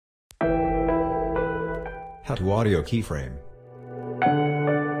How to audio keyframe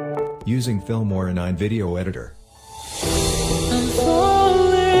using Filmora9 video editor.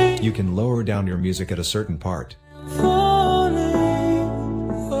 You can lower down your music at a certain part.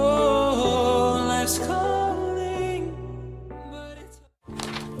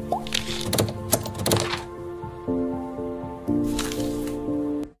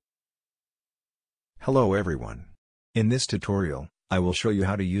 Hello everyone. In this tutorial, I will show you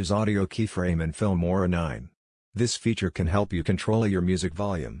how to use audio keyframe in Filmora9. This feature can help you control your music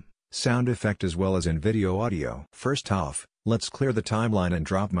volume, sound effect as well as in video audio. First off, let's clear the timeline and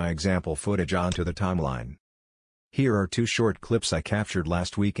drop my example footage onto the timeline. Here are two short clips I captured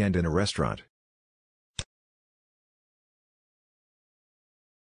last weekend in a restaurant.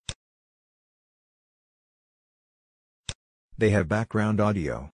 They have background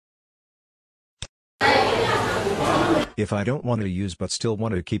audio. If I don't want to use but still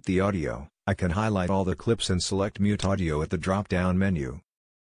want to keep the audio, I can highlight all the clips and select mute audio at the drop-down menu.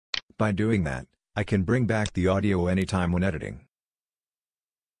 By doing that, I can bring back the audio anytime when editing.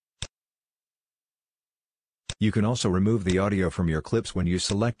 You can also remove the audio from your clips when you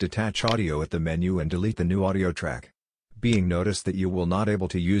select Attach Audio at the menu and delete the new audio track. Being noticed that you will not able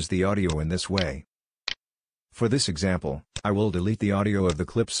to use the audio in this way. For this example, I will delete the audio of the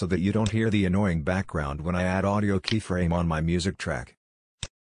clips so that you don't hear the annoying background when I add audio keyframe on my music track.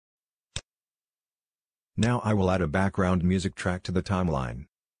 Now I will add a background music track to the timeline.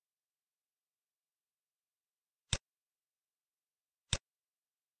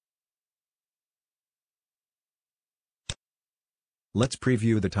 Let's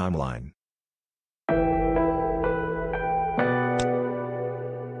preview the timeline.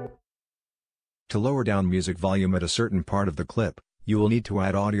 To lower down music volume at a certain part of the clip, you will need to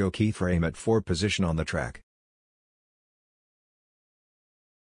add audio keyframe at 4 position on the track.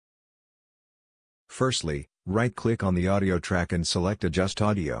 Firstly, right-click on the audio track and select Adjust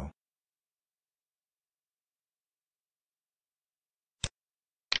Audio.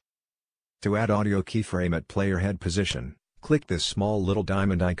 To add audio keyframe at player head position, click this small little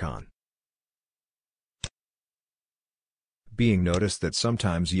diamond icon. Being noticed that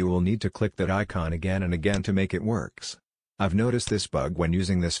sometimes you will need to click that icon again and again to make it works. I've noticed this bug when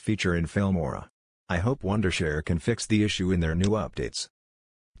using this feature in Filmora. I hope Wondershare can fix the issue in their new updates.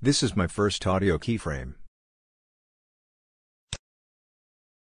 This is my first audio keyframe.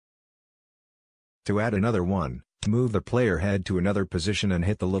 To add another one, move the player head to another position and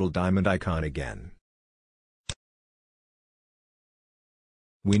hit the little diamond icon again.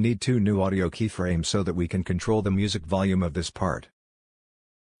 We need 2 new audio keyframes so that we can control the music volume of this part.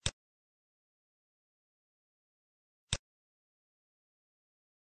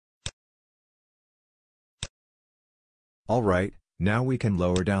 Alright, now we can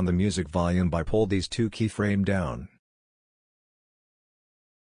lower down the music volume by pull these 2 keyframe down.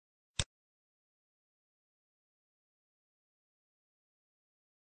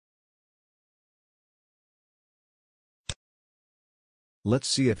 Let's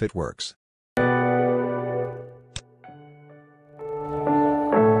see if it works.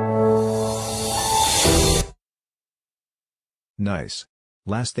 Nice.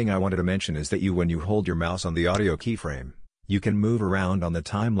 Last thing I wanted to mention is that when you hold your mouse on the audio keyframe, you can move around on the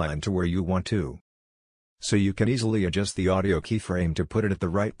timeline to where you want to. So you can easily adjust the audio keyframe to put it at the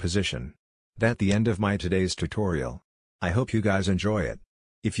right position. That's the end of my today's tutorial. I hope you guys enjoy it.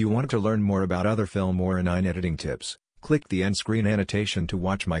 If you want to learn more about other Filmora9 editing tips, click the end screen annotation to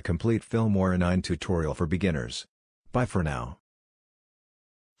watch my complete Filmora9 tutorial for beginners. Bye for now.